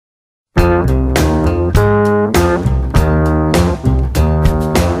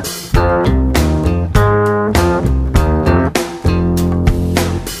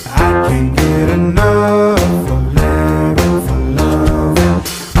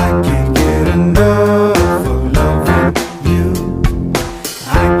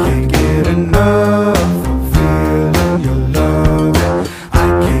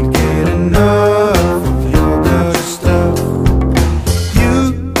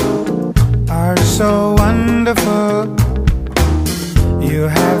so wonderful. You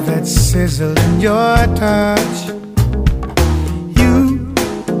have that sizzle in your touch. You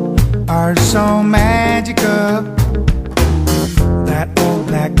are so magical. That old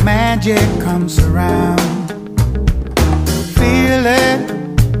black magic comes around. Feel it,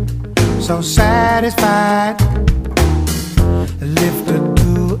 so satisfied, lifted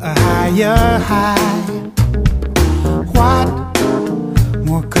to a higher high. What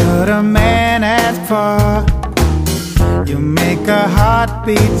more could a man ask for? You make a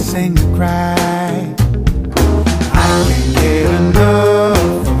heartbeat sing and cry. I can't get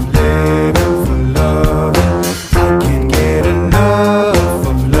enough of living for loving. I can't get enough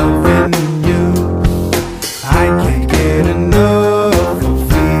of loving you. I can't get enough of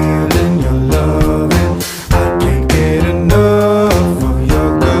feeling your loving. I can't get enough of your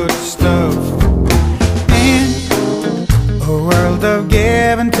good stuff. In a world of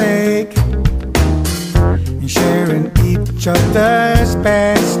give and take, and sharing each other's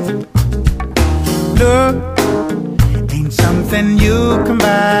best. Look, ain't something you can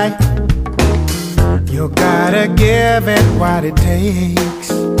buy. You gotta give it what it takes.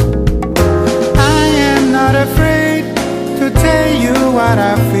 I am not afraid to tell you what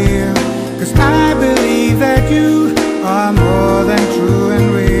I feel, 'cause I believe that you are more than true and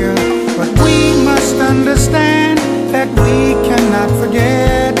real. But we must understand that we cannot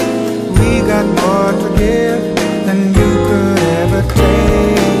forget. We got more to give than you could ever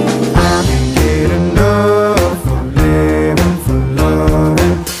take. I can't get enough of living for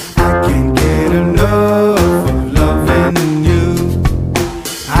loving. I can't get enough of loving you.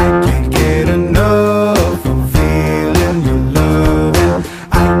 I can't get enough of feeling your loving.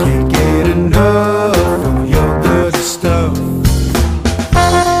 I can't get enough of your good stuff.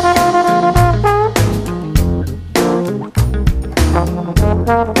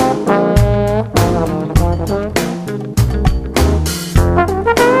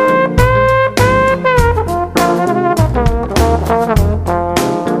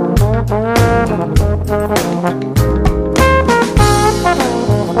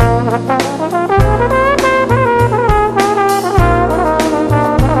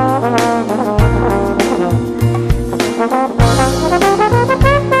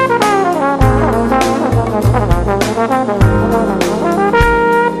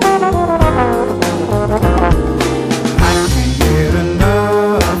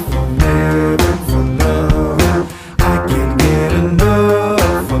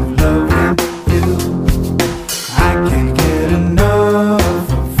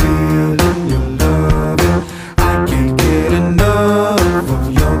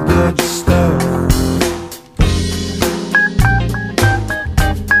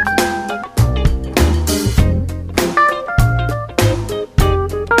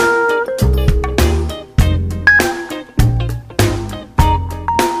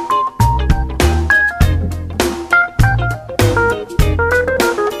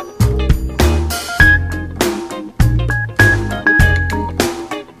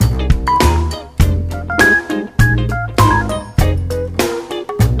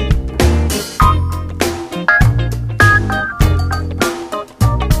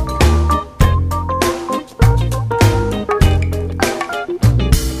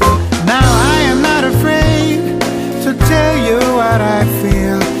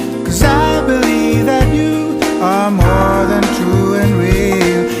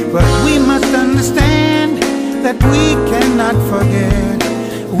 That we cannot forget.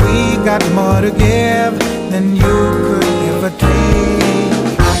 We got more to give than you